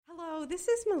Hello, this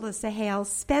is Melissa Hale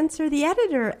Spencer, the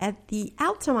editor at the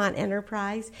Altamont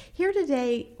Enterprise, here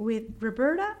today with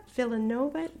Roberta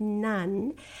Villanova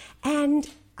Nunn, and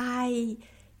I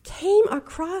came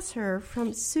across her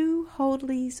from Sue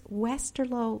Hoadley's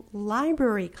Westerlo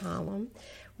Library column,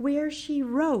 where she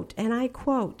wrote, and I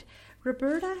quote,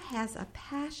 "Roberta has a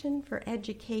passion for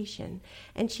education,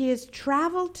 and she has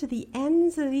traveled to the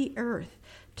ends of the earth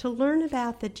to learn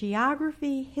about the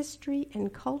geography, history,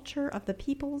 and culture of the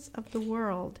peoples of the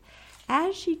world.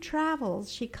 As she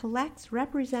travels, she collects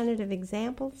representative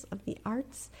examples of the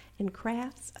arts and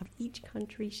crafts of each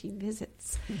country she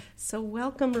visits." So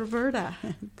welcome, Roberta.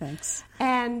 Thanks.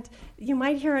 And you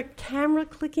might hear a camera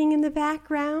clicking in the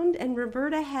background, and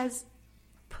Roberta has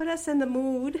put us in the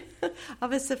mood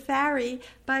of a safari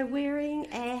by wearing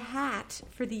a hat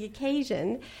for the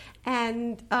occasion.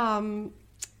 And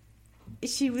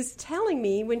she was telling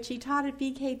me when she taught at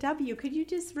BKW, could you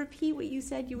just repeat what you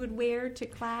said you would wear to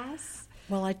class?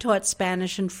 Well, I taught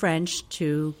Spanish and French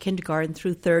to kindergarten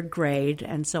through third grade,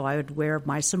 and so I would wear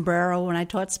my sombrero when I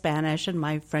taught Spanish and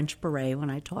my French beret when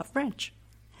I taught French.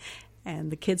 And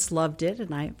the kids loved it,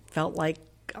 and I felt like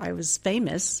I was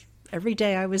famous every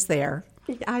day I was there.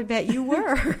 I bet you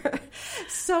were.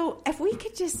 So if we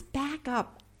could just back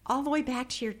up all the way back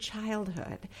to your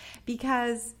childhood,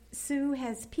 because Sue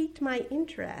has piqued my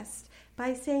interest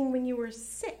by saying when you were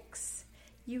 6,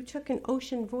 you took an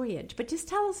ocean voyage. But just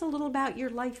tell us a little about your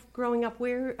life growing up.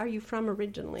 Where are you from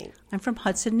originally? I'm from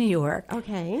Hudson, New York.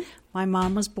 Okay. My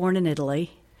mom was born in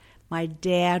Italy. My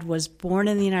dad was born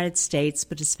in the United States,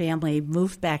 but his family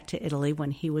moved back to Italy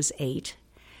when he was 8.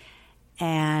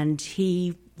 And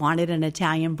he wanted an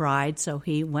Italian bride, so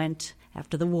he went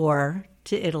after the war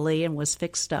to Italy and was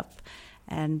fixed up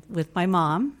and with my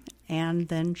mom. And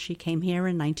then she came here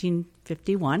in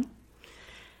 1951.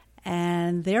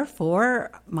 And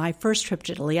therefore, my first trip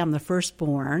to Italy, I'm the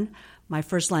firstborn. My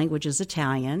first language is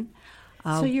Italian.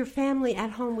 So your family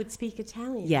at home would speak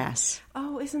Italian? Yes.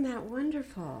 Oh, isn't that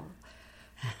wonderful?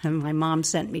 And my mom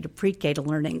sent me to pre-K to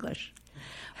learn English.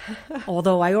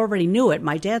 Although I already knew it,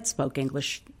 my dad spoke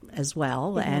English as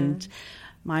well. Mm-hmm. And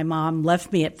my mom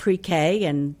left me at pre-K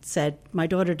and said, "My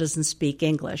daughter doesn't speak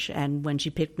English." And when she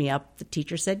picked me up, the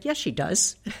teacher said, "Yes, she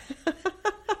does."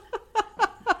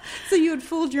 So you had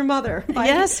fooled your mother.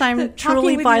 Yes, I'm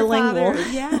truly bilingual.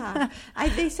 Yeah.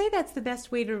 They say that's the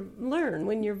best way to learn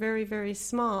when you're very, very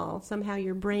small. Somehow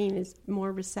your brain is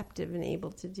more receptive and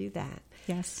able to do that.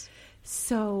 Yes.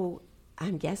 So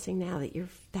I'm guessing now that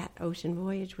that ocean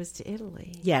voyage was to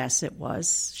Italy. Yes, it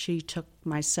was. She took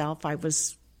myself. I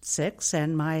was 6,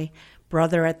 and my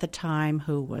brother at the time,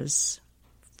 who was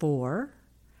 4.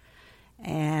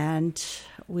 And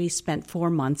we spent 4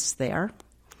 months there.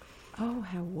 Oh,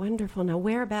 how wonderful. Now,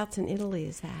 whereabouts in Italy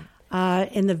is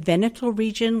that? In the Veneto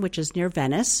region, which is near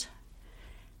Venice.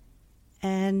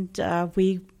 And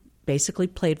we basically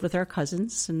played with our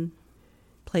cousins and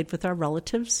played with our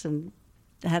relatives and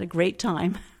had a great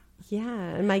time. Yeah,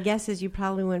 and my guess is you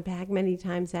probably went back many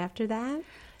times after that?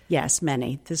 Yes,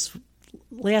 many. This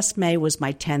last May was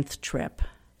my 10th trip.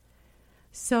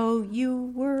 So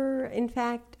you were, in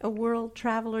fact, a world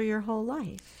traveler your whole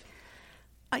life?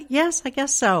 Yes, I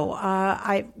guess so.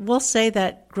 I will say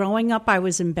that growing up I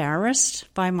was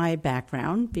embarrassed by my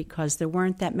background because there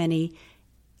weren't that many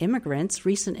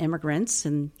recent immigrants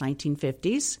in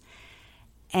 1950s.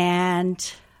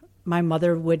 And my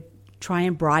mother would try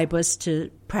and bribe us to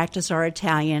practice our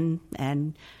Italian,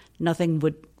 and nothing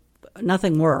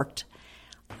worked.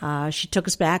 She took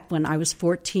us back when I was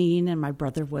 14, and my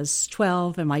brother was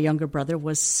 12, and my younger brother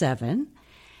was 7.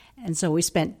 And so we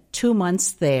spent 2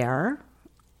 months there,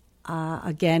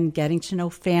 again, getting to know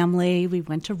family. We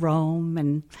went to Rome,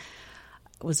 and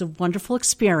it was a wonderful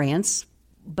experience.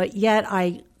 But yet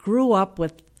I grew up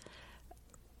with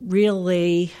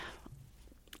really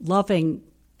loving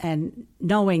and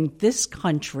knowing this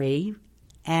country,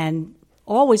 and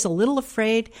always a little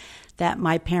afraid that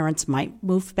my parents might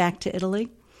move back to Italy,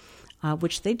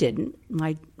 which they didn't.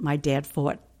 My dad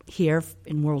fought here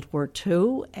in World War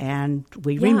II, and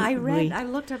I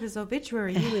looked up his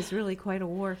obituary. He was really quite a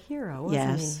war hero,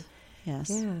 wasn't he?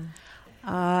 Yes.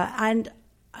 Yeah.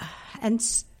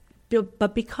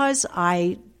 But because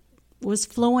I was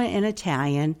fluent in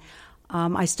Italian,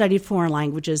 I studied foreign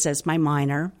languages as my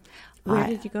minor. Where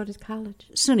did you go to college?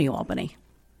 SUNY Albany.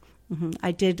 Mm-hmm.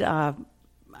 I did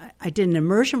an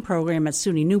immersion program at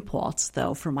SUNY New Paltz,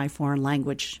 though, for my foreign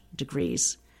language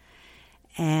degrees.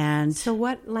 And so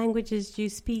what languages do you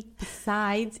speak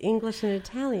besides English and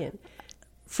Italian?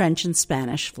 French and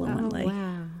Spanish fluently. Oh,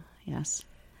 wow. Yes.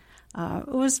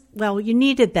 You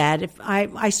needed that.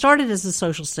 I started as a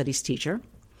social studies teacher,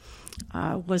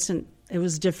 It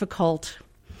was difficult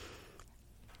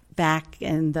back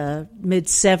in the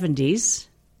mid-'70s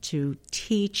to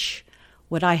teach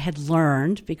what I had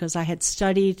learned because I had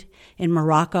studied in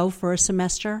Morocco for a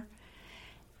semester,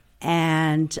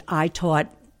 and I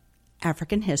taught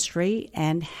African history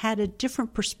and had a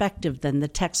different perspective than the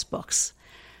textbooks.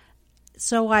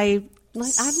 So I'd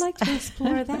like to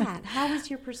explore that. How was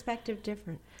your perspective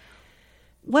different?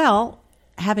 Well,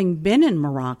 having been in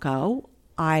Morocco,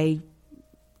 I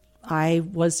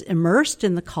was immersed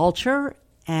in the culture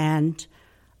and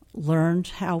learned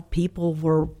how people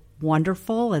were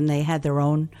wonderful and they had their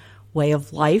own way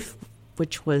of life,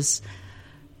 which was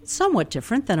somewhat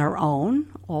different than our own,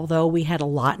 although we had a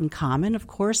lot in common. Of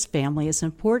course, family is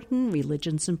important,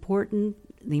 religion's important,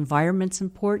 the environment's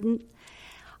important.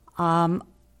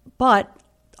 But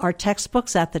our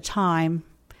textbooks at the time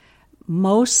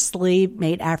mostly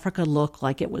made Africa look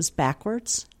like it was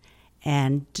backwards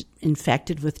and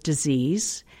infected with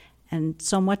disease, and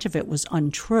so much of it was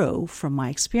untrue from my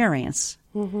experience.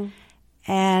 Mm-hmm.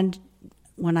 And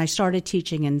when I started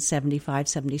teaching in 75,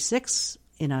 76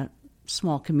 in a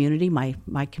small community, my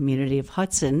community of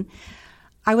Hudson,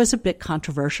 I was a bit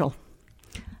controversial.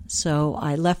 So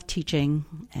I left teaching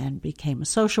and became a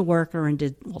social worker and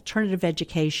did alternative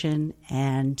education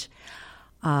and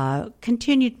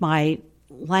continued my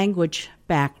language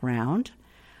background,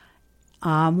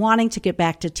 wanting to get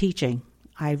back to teaching.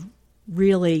 I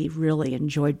really, really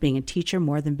enjoyed being a teacher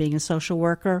more than being a social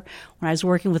worker. When I was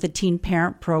working with a teen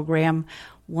parent program,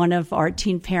 one of our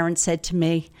teen parents said to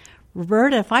me,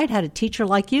 "Roberta, if I'd had a teacher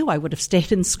like you, I would have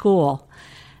stayed in school."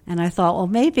 And I thought, well,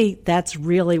 maybe that's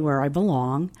really where I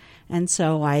belong. And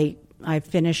so I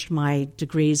finished my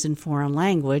degrees in foreign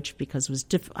language because it was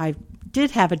I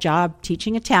did have a job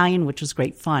teaching Italian, which was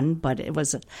great fun, but it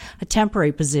was a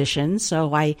temporary position.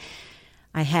 So I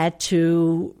had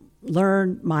to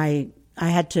I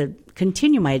had to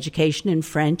continue my education in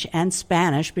French and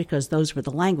Spanish because those were the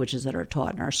languages that are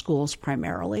taught in our schools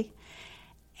primarily,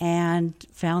 and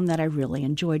found that I really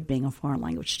enjoyed being a foreign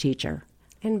language teacher.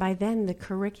 And by then, the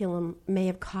curriculum may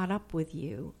have caught up with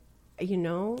you, you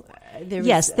know?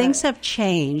 Yes, things have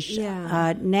changed.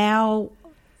 Yeah. Now,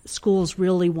 schools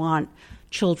really want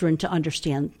children to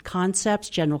understand concepts,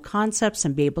 general concepts,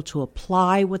 and be able to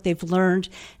apply what they've learned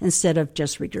instead of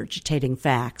just regurgitating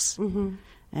facts. Mm-hmm.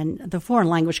 And the foreign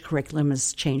language curriculum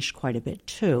has changed quite a bit,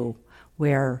 too,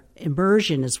 where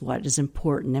immersion is what is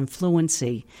important, and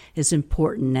fluency is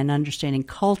important, and understanding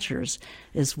cultures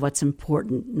is what's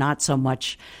important, not so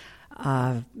much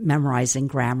memorizing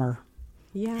grammar.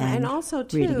 Yeah, and also,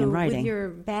 too, reading and writing. With your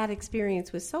bad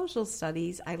experience with social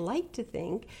studies, I like to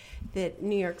think that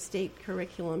New York State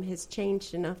curriculum has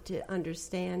changed enough to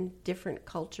understand different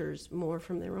cultures more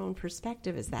from their own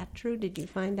perspective. Is that true? Did you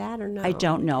find that or no? I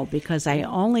don't know, because I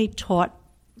only taught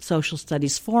social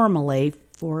studies formally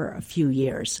for a few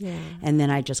years, and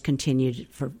then I just continued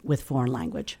with foreign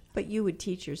language. But you would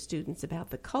teach your students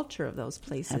about the culture of those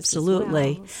places.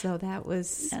 Absolutely. As well. So that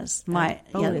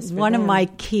was one of my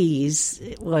keys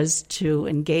was to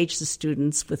engage the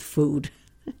students with food.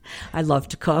 I love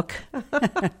to cook.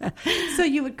 So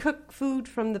you would cook food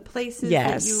from the places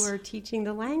that you were teaching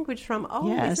the language from. Oh,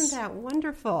 yes. Isn't that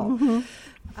wonderful? Mm-hmm.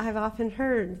 I've often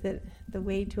heard that the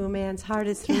way to a man's heart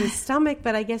is through his stomach,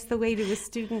 but I guess the way to a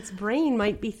student's brain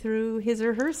might be through his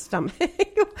or her stomach.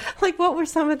 Like, what were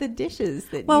some of the dishes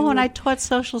that when I taught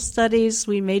social studies,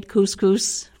 we made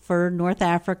couscous for North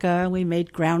Africa. We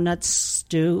made groundnut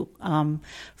stew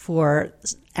for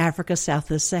Africa south of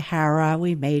the Sahara.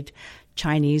 We made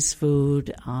Chinese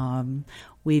food.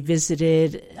 We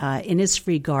visited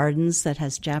Innisfree Gardens that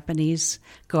has Japanese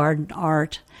garden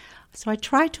art. So I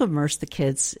tried to immerse the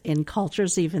kids in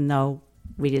cultures, even though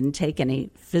we didn't take any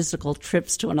physical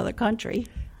trips to another country.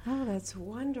 Oh, that's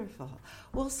wonderful.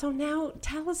 Well, so now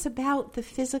tell us about the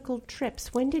physical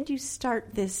trips. When did you start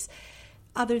this,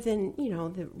 other than,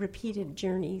 the repeated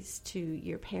journeys to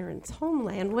your parents'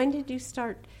 homeland? When did you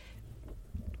start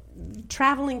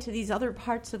traveling to these other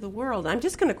parts of the world? I'm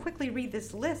just going to quickly read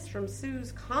this list from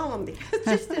Sue's column, because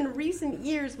just in recent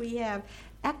years we have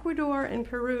Ecuador and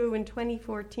Peru in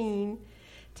 2014,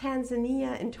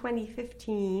 Tanzania in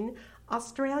 2015,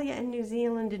 Australia and New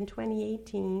Zealand in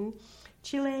 2018,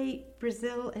 Chile,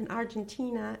 Brazil, and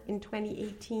Argentina in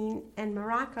 2018, and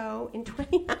Morocco in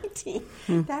 2019.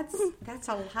 That's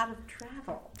a lot of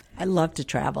travel. I love to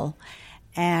travel,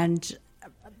 and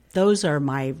those are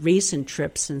my recent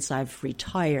trips since I've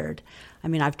retired. I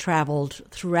mean, I've traveled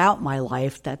throughout my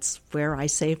life. That's where I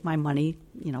save my money,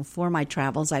 for my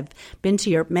travels. I've been to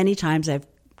Europe many times. I have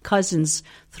cousins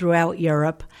throughout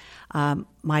Europe.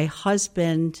 my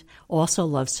husband also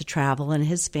loves to travel, and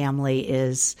his family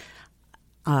is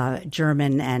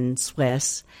German and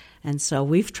Swiss. And so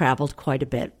we've traveled quite a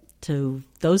bit to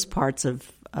those parts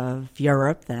of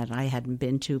Europe that I hadn't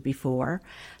been to before.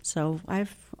 So I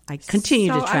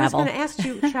continue to travel. I was going to ask,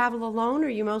 do you travel alone, or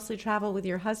you mostly travel with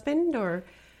your husband, or?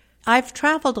 I've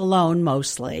traveled alone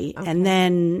mostly, and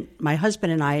then my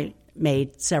husband and I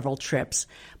made several trips.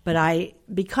 But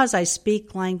because I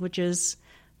speak languages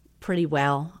pretty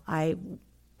well, I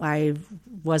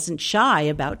wasn't shy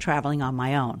about traveling on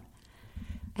my own.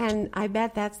 And I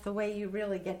bet that's the way you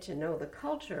really get to know the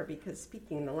culture, because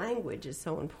speaking the language is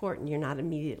so important. You're not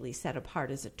immediately set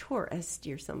apart as a tourist.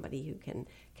 You're somebody who can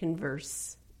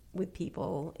converse with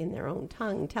people in their own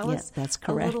tongue. Tell us that's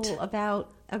correct. A little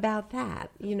about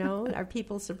that. Are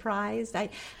people surprised? I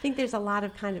think there's a lot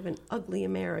of kind of an ugly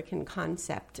American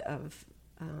concept of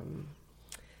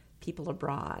people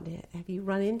abroad. Have you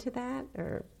run into that?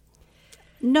 Or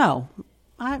no,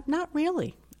 not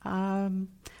really.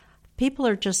 People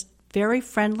are just very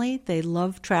friendly. They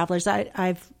love travelers.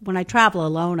 When I travel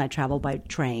alone, I travel by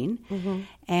train,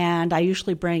 and I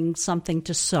usually bring something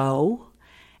to sew,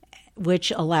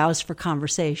 which allows for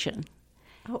conversation.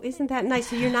 Oh, isn't that nice?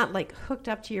 So you're not like hooked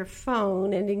up to your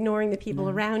phone and ignoring the people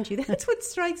around you. That's what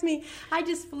strikes me. I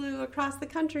just flew across the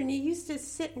country, and you used to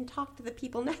sit and talk to the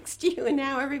people next to you, and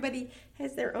now everybody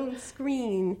has their own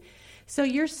screen. So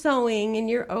you're sewing, and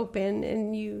you're open,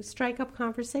 and you strike up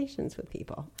conversations with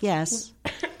people. Yes.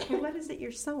 What is it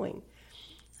you're sewing?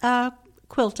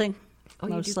 Quilting. Oh,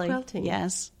 mostly. You do quilting?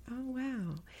 Yes. Oh,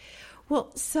 wow.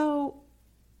 Well, so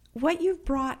what you've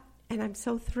brought, and I'm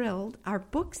so thrilled, are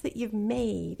books that you've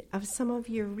made of some of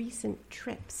your recent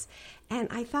trips. And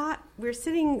I thought, we're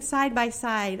sitting side by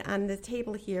side on the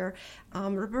table here.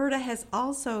 Roberta has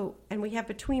also, and we have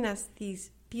between us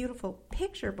these beautiful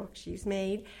picture books she's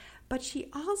made, but she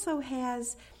also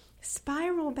has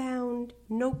spiral-bound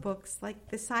notebooks like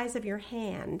the size of your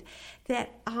hand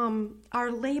that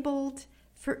are labeled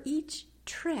for each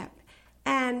trip.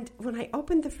 And when I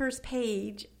opened the first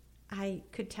page, I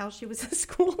could tell she was a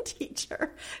school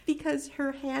teacher because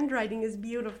her handwriting is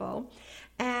beautiful.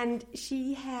 And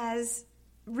she has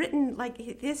written,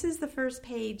 like, this is the first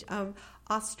page of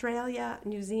Australia,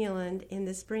 New Zealand in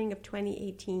the spring of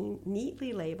 2018,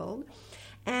 neatly labeled.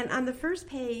 And on the first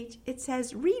page, it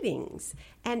says readings.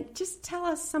 And just tell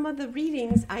us some of the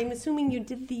readings. I'm assuming you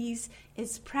did these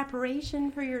as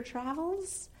preparation for your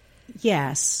travels?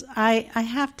 Yes. I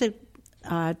have to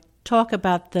talk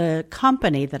about the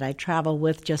company that I travel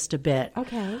with just a bit.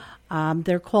 Okay.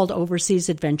 They're called Overseas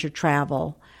Adventure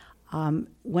Travel.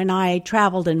 When I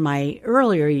traveled in my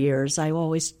earlier years, I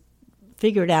always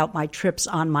figured out my trips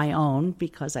on my own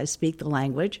because I speak the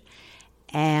language,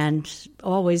 and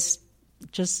always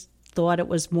just thought it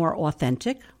was more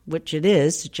authentic, which it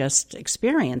is, to just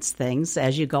experience things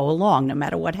as you go along, no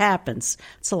matter what happens.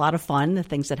 It's a lot of fun, the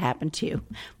things that happen to you.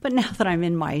 But now that I'm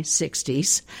in my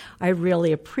 60s, I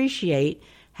really appreciate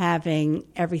having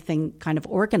everything kind of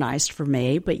organized for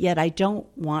me, but yet I don't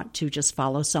want to just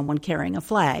follow someone carrying a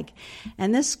flag.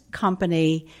 And this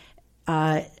company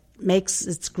makes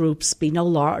its groups be no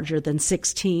larger than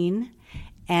 16,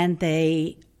 and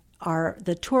the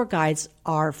tour guides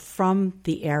are from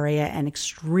the area and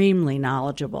extremely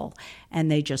knowledgeable, and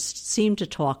they just seem to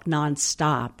talk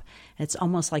nonstop. It's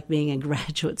almost like being in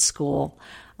graduate school.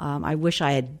 I wish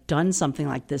I had done something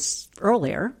like this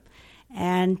earlier.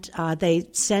 And they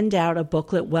send out a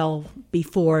booklet well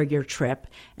before your trip,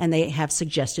 and they have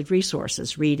suggested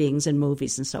resources, readings and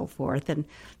movies and so forth. And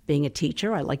being a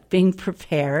teacher, I like being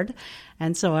prepared.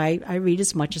 And so I read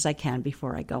as much as I can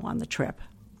before I go on the trip.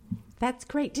 That's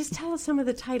great. Just tell us some of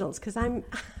the titles, because I'm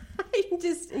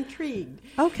just intrigued.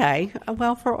 Okay.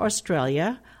 Well, for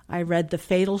Australia, I read The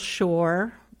Fatal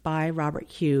Shore by Robert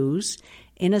Hughes,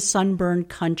 In a Sunburned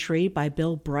Country by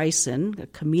Bill Bryson, a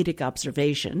comedic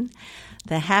observation,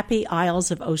 The Happy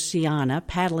Isles of Oceania,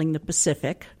 Paddling the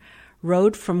Pacific,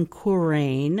 Road from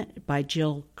Kooraine by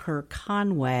Jill Kerr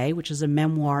Conway, which is a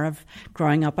memoir of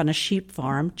growing up on a sheep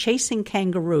farm, Chasing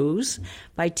Kangaroos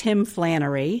by Tim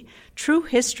Flannery, True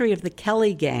History of the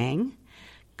Kelly Gang,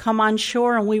 Come on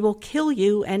Shore and We Will Kill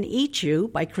You and Eat You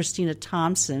by Christina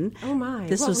Thompson. Oh, my.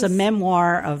 This was a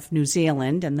memoir of New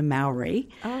Zealand and the Maori.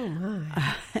 Oh,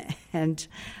 my. And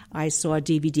I saw a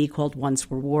DVD called Once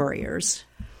Were Warriors.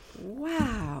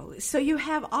 Wow. So you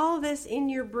have all this in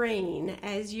your brain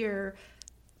as you're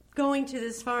going to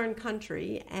this foreign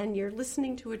country, and you're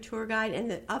listening to a tour guide, and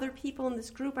the other people in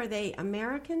this group, are they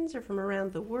Americans or from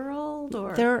around the world?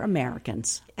 Or They're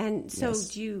Americans. And so yes.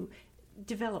 Do you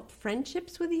develop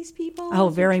friendships with these people? Oh,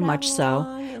 very much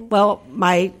so. Well,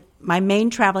 my my main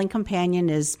traveling companion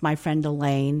is my friend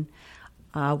Elaine.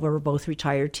 We're both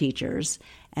retired teachers.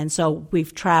 And so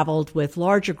we've traveled with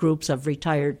larger groups of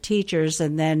retired teachers,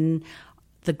 and then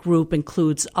the group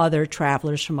includes other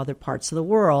travelers from other parts of the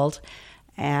world.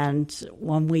 And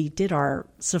when we did our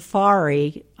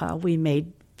safari, we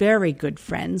made very good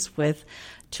friends with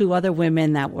two other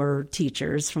women that were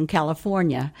teachers from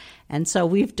California. And so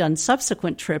we've done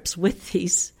subsequent trips with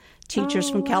these teachers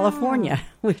from California.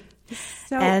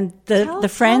 So and the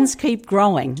friends keep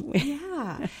growing.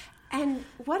 Yeah. And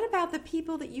what about the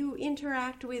people that you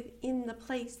interact with in the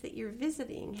place that you're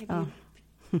visiting? Have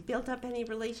you built up any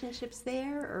relationships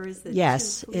there, or is it?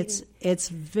 Yes, it's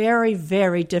very,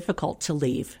 very difficult to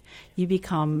leave. You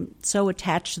become so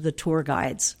attached to the tour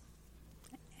guides,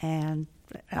 and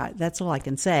that's all I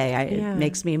can say. It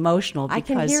makes me emotional because I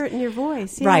can hear it in your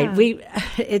voice. Yeah. Right.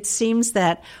 It seems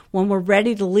that when we're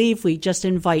ready to leave, we just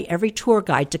invite every tour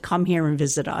guide to come here and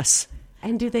visit us.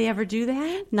 And do they ever do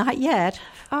that? Not yet.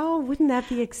 Oh, wouldn't that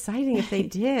be exciting if they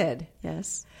did?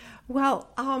 Yes. Well,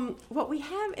 what we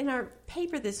have in our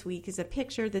paper this week is a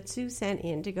picture that Sue sent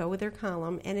in to go with her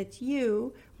column, and it's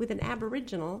you with an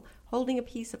Aboriginal holding a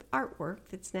piece of artwork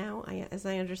that's now, as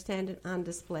I understand it, on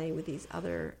display with these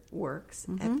other works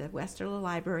at the Westerlo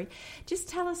Library. Just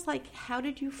tell us, how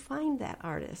did you find that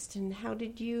artist, and how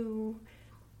did you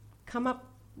come up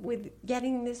with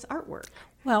getting this artwork?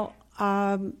 Well,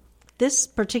 this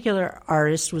particular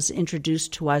artist was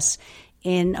introduced to us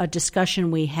in a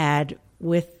discussion we had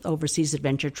with Overseas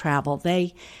Adventure Travel.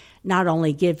 They not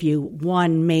only give you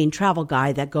one main travel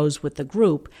guide that goes with the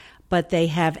group, but they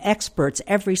have experts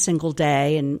every single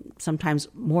day and sometimes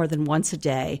more than once a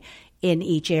day in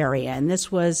each area. And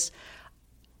this was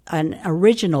an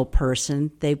original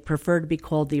person. They prefer to be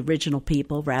called the original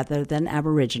people rather than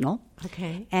Aboriginal.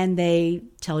 Okay. And they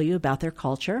tell you about their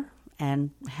culture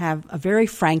and have a very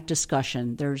frank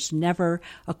discussion. There's never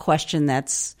a question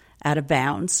that's out of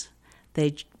bounds.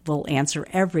 They will answer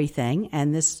everything.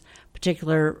 And this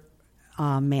particular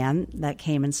man that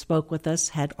came and spoke with us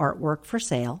had artwork for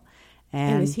sale.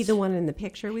 And is he the one in the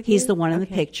picture with you? He's the one in the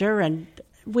picture, and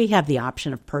we have the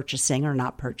option of purchasing or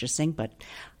not purchasing, but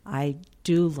I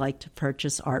do like to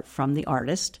purchase art from the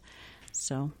artist.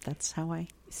 So that's how I...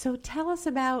 So tell us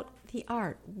about the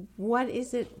art. What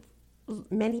is it?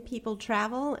 Many people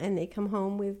travel and they come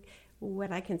home with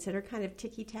what I consider kind of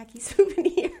ticky-tacky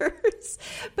souvenirs,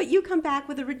 but you come back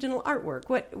with original artwork.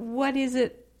 What is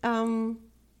it,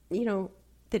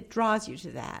 that draws you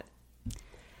to that?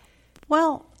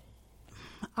 Well,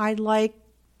 I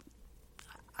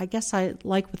guess I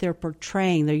like what they're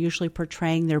portraying. They're usually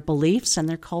portraying their beliefs and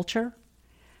their culture,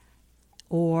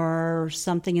 or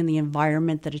something in the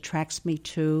environment that attracts me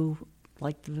to,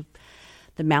 like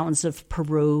the mountains of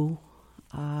Peru,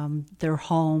 their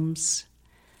homes,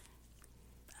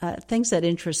 things that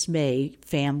interest me,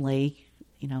 family,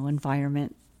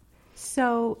 environment.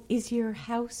 So is your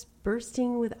house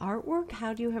bursting with artwork?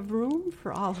 How do you have room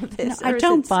for all of this? No, I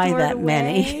don't buy that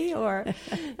many. Or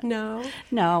no?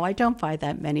 No, I don't buy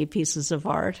that many pieces of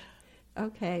art.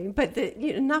 Okay, but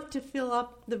enough to fill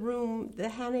up the room, the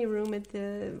Hannay room at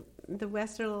the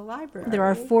Westerlo Library. There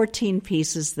are 14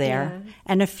 pieces there, yeah.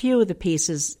 And a few of the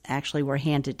pieces actually were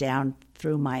handed down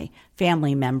through my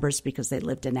family members because they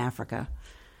lived in Africa.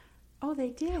 Oh, they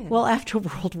did? Well, after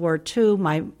World War II,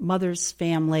 my mother's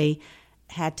family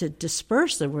had to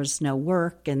disperse. There was no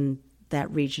work in that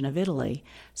region of Italy.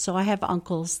 So I have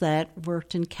uncles that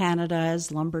worked in Canada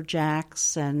as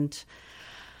lumberjacks, and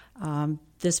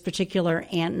this particular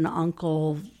aunt and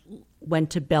uncle went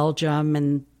to Belgium,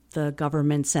 and the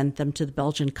government sent them to the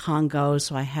Belgian Congo.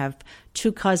 So I have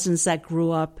two cousins that grew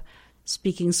up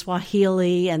speaking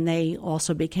Swahili, and they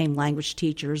also became language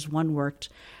teachers. One worked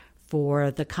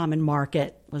for the Common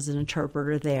Market, was an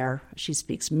interpreter there. She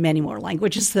speaks many more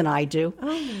languages than I do. Oh,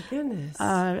 my goodness.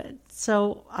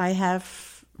 So I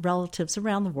have relatives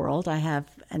around the world. I have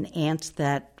an aunt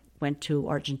that went to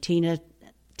Argentina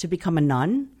to become a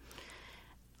nun.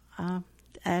 And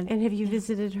have you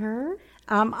visited her?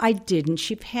 I didn't.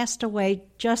 She passed away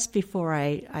just before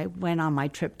I went on my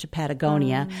trip to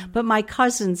Patagonia. But my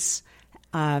cousins,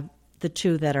 the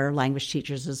two that are language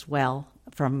teachers as well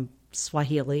from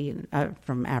Swahili,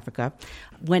 from Africa,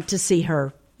 went to see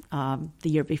her the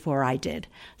year before I did.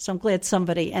 So I'm glad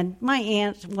somebody, and my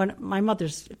aunt, my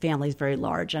mother's family is very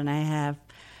large, and I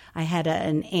had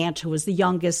an aunt who was the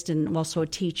youngest and also a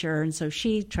teacher, and so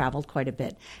she traveled quite a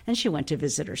bit. And she went to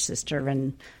visit her sister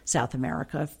in South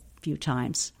America a few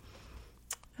times.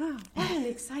 Oh, what an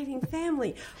exciting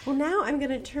family. Well, now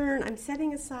I'm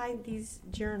setting aside these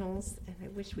journals, and I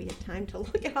wish we had time to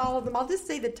look at all of them. I'll just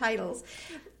say the titles.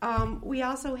 We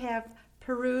also have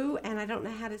Peru, and I don't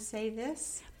know how to say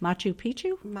this. Machu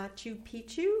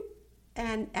Picchu,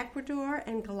 and Ecuador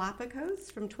and Galapagos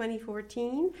from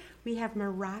 2014. We have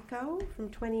Morocco from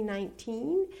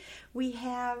 2019. We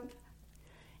have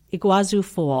Iguazu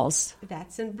Falls.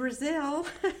 That's in Brazil.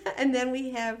 And then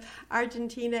we have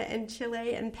Argentina and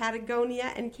Chile and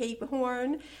Patagonia and Cape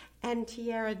Horn and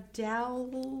Tierra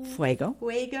del Fuego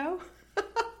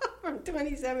from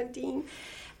 2017.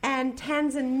 And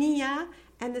Tanzania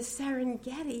and the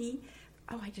Serengeti.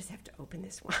 Oh, I just have to open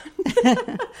this one.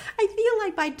 I feel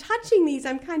like by touching these,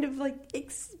 I'm kind of like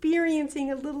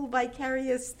experiencing a little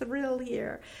vicarious thrill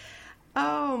here.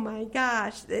 Oh my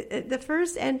gosh. The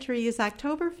first entry is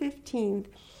October 15th,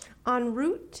 en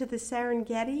route to the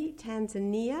Serengeti,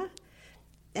 Tanzania,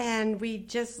 and we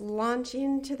just launch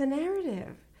into the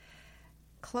narrative.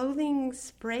 Clothing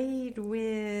sprayed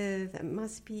with, it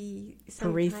must be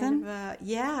some Parethin? kind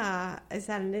of is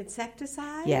that an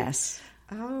insecticide? Yes.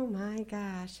 Oh my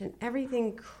gosh, and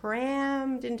everything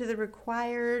crammed into the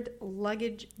required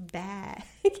luggage bag.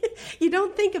 You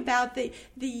don't think about the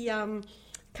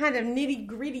kind of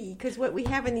nitty-gritty, because what we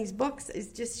have in these books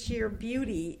is just sheer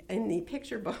beauty in the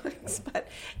picture books, but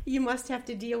you must have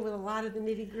to deal with a lot of the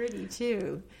nitty-gritty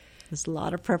too. There's a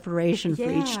lot of preparation for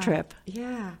each trip.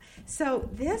 Yeah. So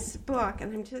this book,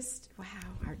 and wow,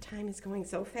 our time is going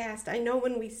so fast. I know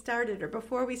when we started, or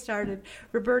before we started,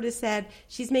 Roberta said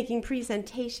she's making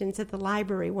presentations at the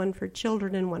library, one for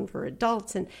children and one for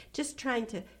adults, and just trying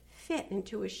to fit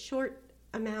into a short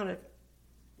amount of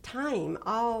time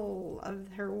all of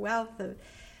her wealth of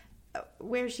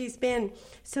where she's been.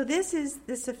 So this is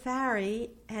the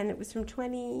safari, and it was from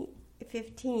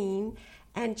 2015,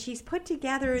 and she's put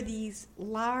together these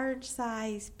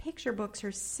large-size picture books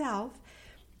herself.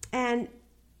 And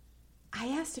I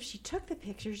asked if she took the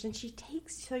pictures, and she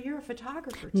takes. So you're a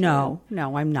photographer too? No,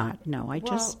 I'm not. No, I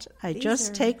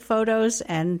just take photos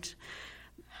and.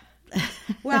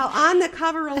 Well, on the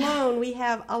cover alone, we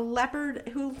have a leopard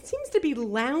who seems to be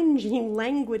lounging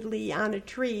languidly on a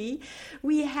tree.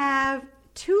 We have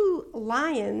two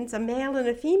lions, a male and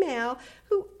a female,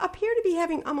 who appear to be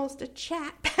having almost a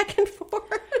chat back and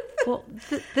forth. Well,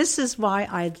 this is why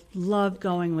I love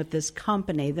going with this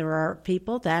company. There are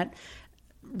people that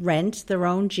rent their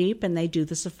own Jeep and they do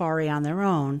the safari on their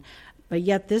own. But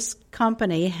yet this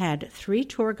company had 3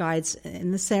 tour guides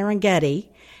in the Serengeti,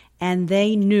 and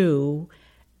they knew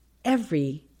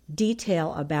every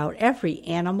detail about every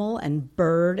animal and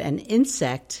bird and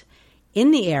insect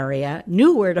in the area,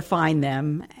 knew where to find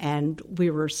them, and we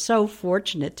were so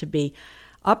fortunate to be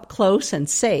up close and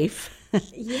safe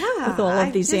with all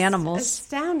of these animals.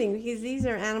 Astounding, because these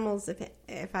are animals,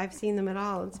 if I've seen them at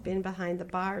all, it's been behind the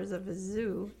bars of a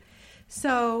zoo.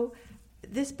 So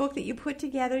this book that you put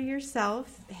together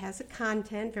yourself has a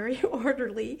content, very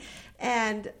orderly,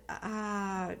 and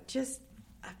just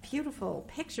beautiful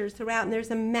pictures throughout. And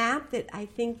there's a map that I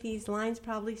think these lines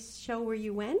probably show where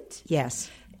you went.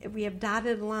 Yes. We have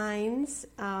dotted lines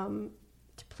to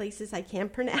places I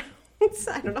can't pronounce.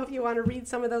 I don't know if you want to read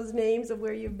some of those names of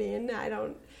where you've been. I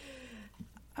don't.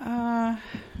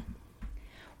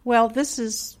 Well, this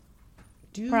is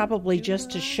probably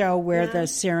just to show where the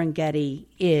Serengeti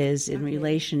is in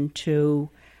relation to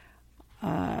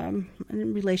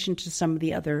some of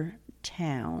the other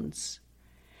towns.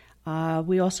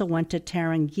 We also went to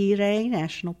Tarangire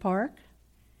National Park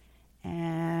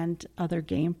and other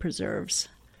game preserves.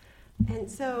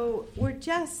 And so we're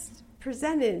just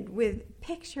presented with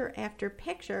picture after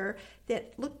picture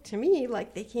that looked to me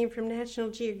like they came from National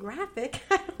Geographic.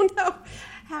 I don't know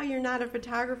how you're not a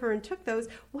photographer and took those.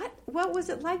 What was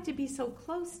it like to be so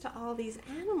close to all these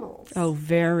animals? Oh,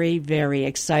 very, very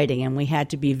exciting, and we had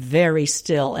to be very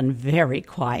still and very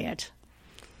quiet.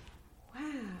 Wow.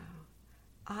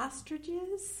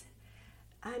 Ostriches?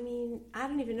 I mean, I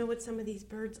don't even know what some of these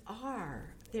birds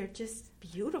are. They're just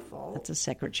beautiful. That's a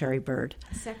secretary bird.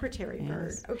 Secretary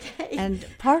bird, okay. And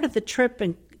part of the trip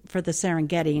for the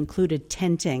Serengeti included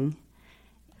tenting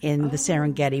in the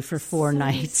Serengeti for 4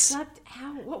 nights. You slept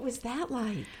out. What was that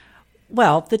like?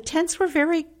 Well, the tents were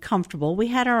very comfortable. We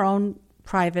had our own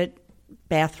private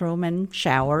bathroom and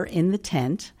shower in the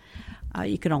tent.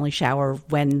 You could only shower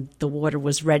when the water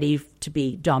was ready to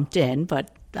be dumped in,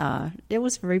 but it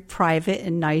was very private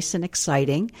and nice and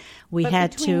exciting.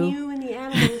 But between you and the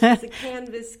animals was a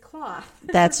canvas cloth.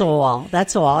 That's all.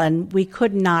 And we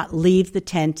could not leave the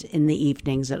tent in the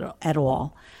evenings at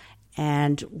all.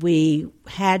 And we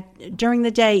had, during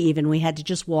the day even, we had to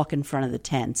just walk in front of the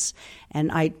tents.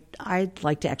 And I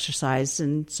like to exercise,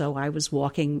 and so I was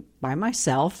walking by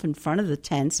myself in front of the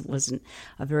tents. It wasn't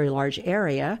a very large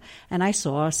area. And I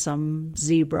saw some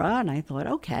zebra, and I thought,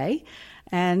 okay.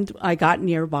 And I got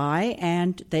nearby,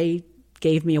 and they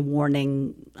gave me a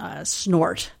warning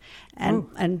snort.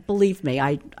 And believe me,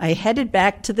 I headed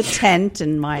back to the tent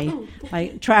and my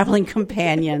traveling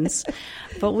companions.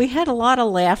 But we had a lot of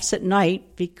laughs at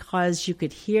night because you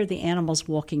could hear the animals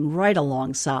walking right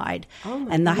alongside.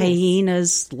 And the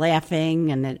hyenas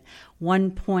laughing. And at one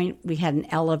point, we had an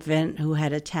elephant who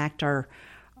had attacked our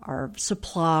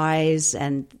supplies,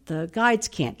 and the guides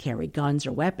can't carry guns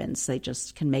or weapons. They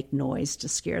just can make noise to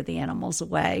scare the animals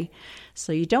away.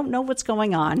 So you don't know what's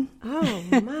going on. Oh,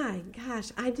 my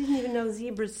gosh. I didn't even know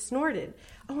zebras snorted.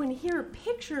 Oh, and here are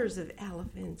pictures of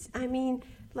elephants. I mean,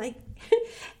 like,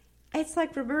 it's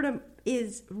like Roberta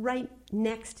is right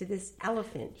next to this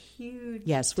elephant. Huge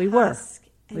Yes, we were.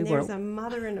 And there's a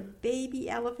mother and a baby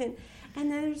elephant. And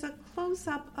then there's a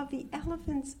close-up of the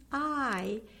elephant's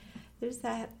eye. There's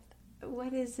that,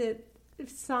 what is it,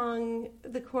 song,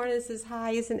 the cornice is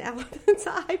high as an elephant's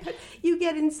eye, but you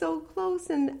get in so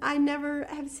close, and I never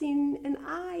have seen an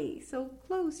eye so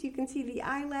close. You can see the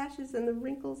eyelashes and the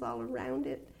wrinkles all around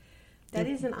it. That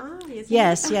is an eye, isn't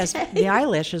yes, it? Yes, the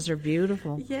eyelashes are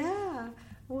beautiful. Yeah,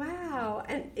 wow.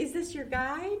 And is this your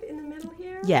guide in the middle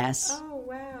here? Yes. Oh,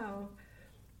 wow.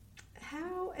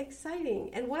 How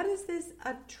exciting. And what is this,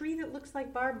 a tree that looks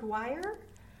like barbed wire?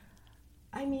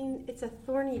 I mean, it's a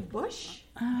thorny bush.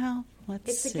 Well,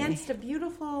 let's see. It's against a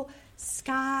beautiful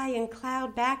sky and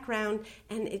cloud background,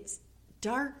 and it's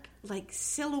dark, like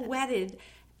silhouetted.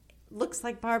 Looks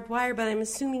like barbed wire, but I'm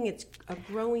assuming it's a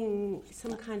growing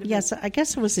some kind of... Yes, I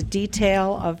guess it was a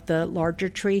detail of the larger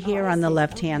tree here on the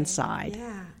left-hand side.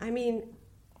 Yeah, I mean,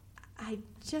 I'm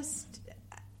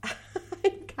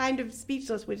kind of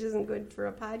speechless, which isn't good for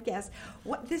a podcast.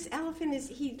 What this elephant is,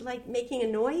 he like making a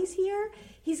noise here?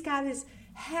 He's got his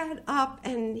head up,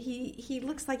 and he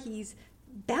looks like he's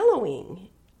bellowing.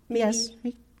 Maybe. Yes,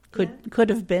 he could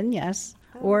have been, yes,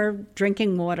 or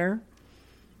drinking water.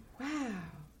 Wow.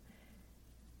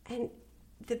 And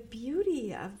the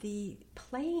beauty of the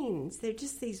plains, they're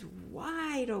just these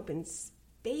wide open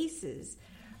spaces.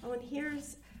 Oh, and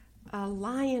here's a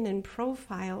lion in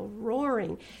profile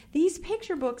roaring. These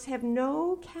picture books have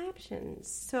no captions,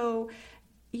 so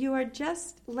you are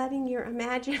just letting your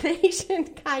imagination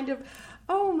kind of,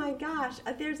 oh my gosh,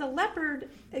 there's a leopard,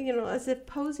 as if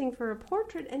posing for a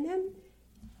portrait, and then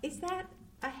is that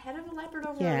a head of a leopard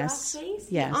over a rock face?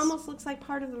 Yes. It almost looks like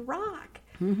part of the rock.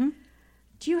 Mm-hmm.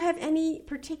 Do you have any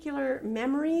particular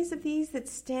memories of these that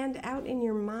stand out in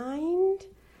your mind?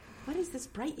 What is this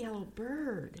bright yellow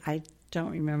bird? I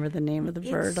don't remember the name of the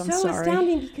bird. I'm sorry. It's so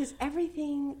astounding because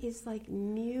everything is like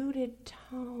muted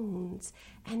tones,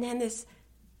 and then this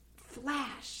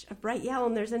flash of bright yellow,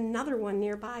 and there's another one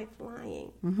nearby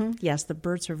flying. Mm-hmm. Yes, the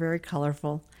birds are very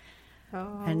colorful.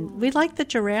 Oh. And we liked the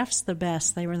giraffes the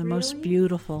best. They were the most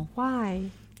beautiful.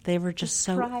 Why? They were just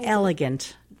so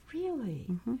elegant. Really?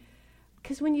 Mm-hmm.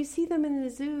 Because when you see them in the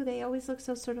zoo, they always look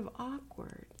so sort of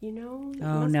awkward,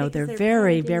 Oh, no, they're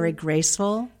very, very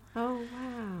graceful. Oh,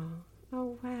 wow.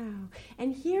 Oh, wow.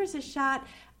 And here's a shot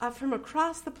from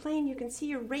across the plain. You can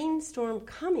see a rainstorm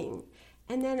coming.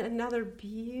 And then another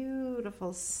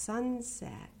beautiful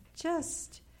sunset.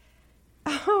 And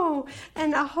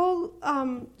a whole,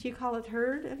 do you call it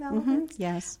herd of elephants? Mm-hmm.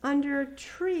 Yes. Under a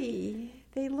tree.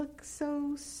 They look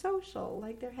so social,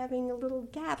 like they're having a little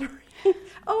gathering.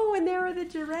 Oh, and there are the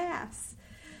giraffes.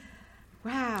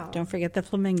 Wow. Don't forget the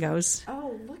flamingos.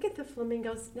 Oh, look at the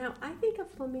flamingos. Now, I think of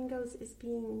flamingos as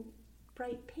being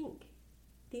bright pink.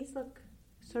 These look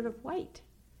sort of white.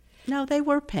 No, they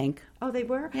were pink. Oh, they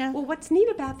were? Yeah. Well, what's neat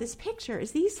about this picture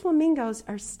is these flamingos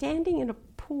are standing in a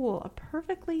pool, a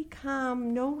perfectly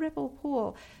calm, no-ripple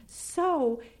pool.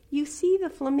 So you see the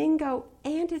flamingo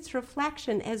and its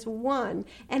reflection as one,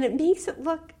 and it makes it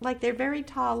look like their very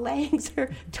tall legs are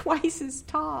twice as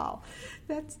tall.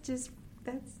 That's just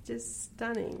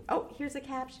stunning. Oh, here's a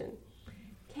caption.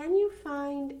 Can you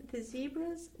find the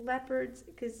zebras, leopards,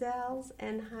 gazelles,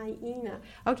 and hyena?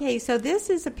 Okay, so this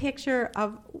is a picture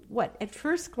of what at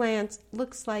first glance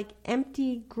looks like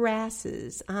empty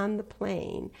grasses on the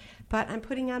plain. But I'm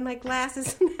putting on my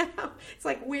glasses now. It's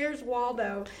like, where's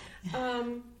Waldo?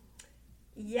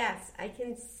 Yes, I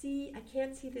can't see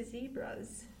the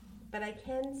zebras, but I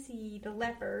can see the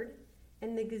leopard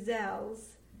and the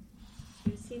gazelles.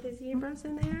 Do you see the zebras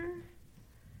in there?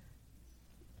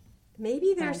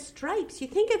 Maybe their stripes. You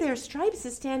think of their stripes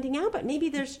as standing out, but maybe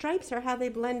their stripes are how they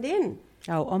blend in.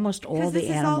 Oh, almost all 'Cause this the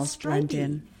is all animals blend stripy.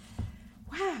 in.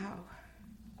 Wow.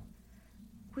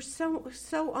 We're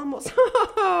so almost.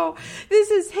 Oh,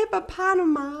 this is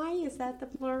hippopotami. Is that the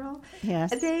plural?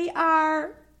 Yes. They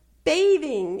are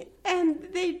bathing, and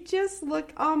they just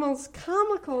look almost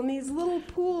comical in these little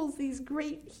pools, these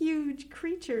great, huge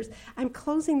creatures. I'm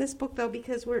closing this book, though,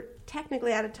 because we're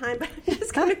technically out of time, but I'm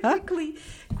just going to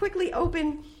quickly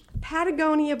open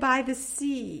Patagonia by the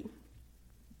Sea.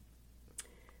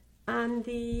 On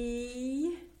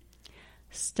the...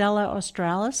 Stella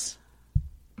australis.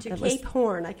 To Cape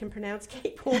Horn. I can pronounce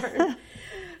Cape Horn.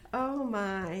 Oh,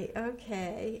 my.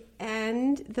 Okay.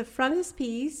 And the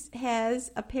frontispiece has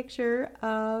a picture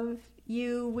of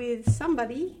you with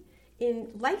somebody in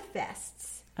life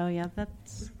vests. Oh, yeah,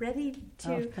 that's... Ready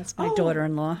to... Oh, that's my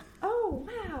daughter-in-law. Oh,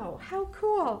 wow. How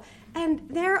cool. And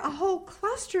there are a whole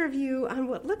cluster of you on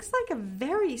what looks like a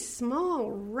very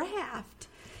small raft.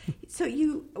 So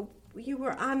you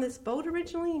were on this boat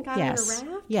originally and got on a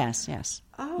raft? Yes.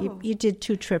 Oh. You did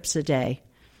 2 trips a day.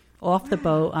 Off the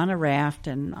boat, on a raft,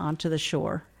 and onto the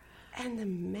shore. And the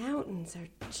mountains are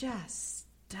just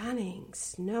stunning.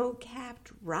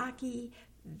 Snow-capped, rocky,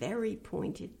 very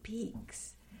pointed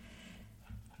peaks.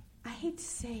 I hate to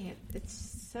say it,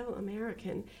 it's so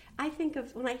American.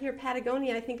 When I hear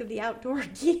Patagonia, I think of the outdoor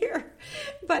gear.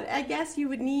 But I guess you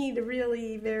would need a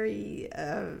really very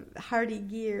hardy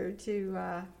gear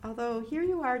to, although here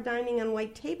you are dining on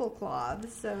white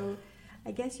tablecloths, so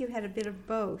I guess you had a bit of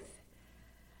both.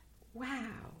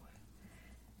 Wow.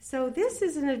 So this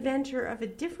is an adventure of a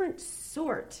different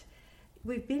sort.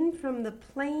 We've been from the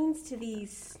plains to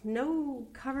these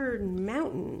snow-covered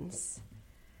mountains.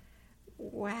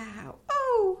 Wow.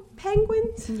 Oh,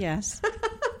 penguins? Yes.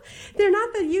 They're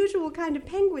not the usual kind of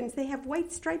penguins. They have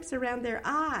white stripes around their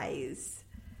eyes.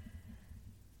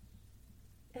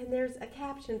 And there's a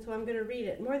caption, so I'm going to read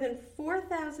it. More than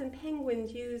 4,000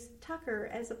 penguins use Tucker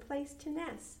as a place to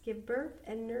nest, give birth,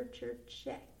 and nurture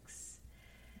chicks.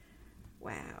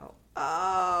 Wow.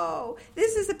 Oh,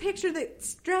 this is a picture that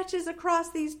stretches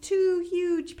across these 2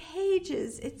 huge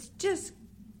pages. It's just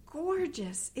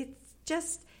gorgeous. It's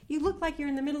just, you look like you're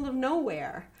in the middle of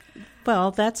nowhere. Well,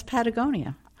 that's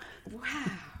Patagonia.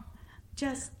 Wow.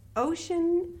 Just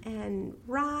ocean and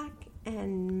rock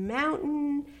and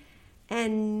mountain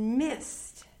and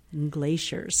mist. And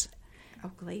glaciers.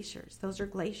 Oh, glaciers. Those are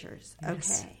glaciers.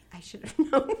 Yes. Okay. I should have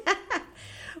known that.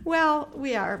 Well,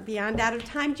 we are beyond out of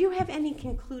time. Do you have any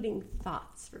concluding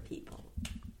thoughts for people?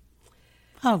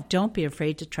 Oh, don't be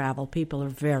afraid to travel. People are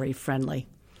very friendly.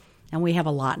 And we have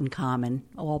a lot in common.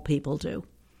 All people do.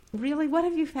 Really? What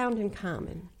have you found in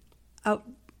common? Oh,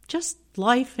 just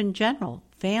life in general.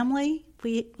 Family,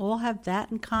 we all have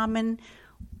that in common.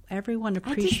 Everyone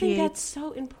appreciates... I just think that's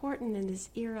so important in this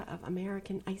era of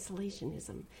American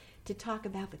isolationism, to talk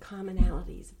about the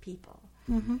commonalities of people.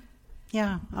 Mm-hmm.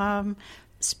 Yeah.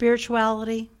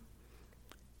 Spirituality,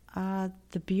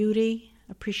 the beauty,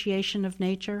 appreciation of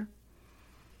nature.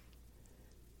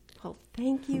 Well,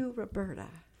 thank you, Roberta.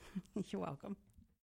 You're welcome.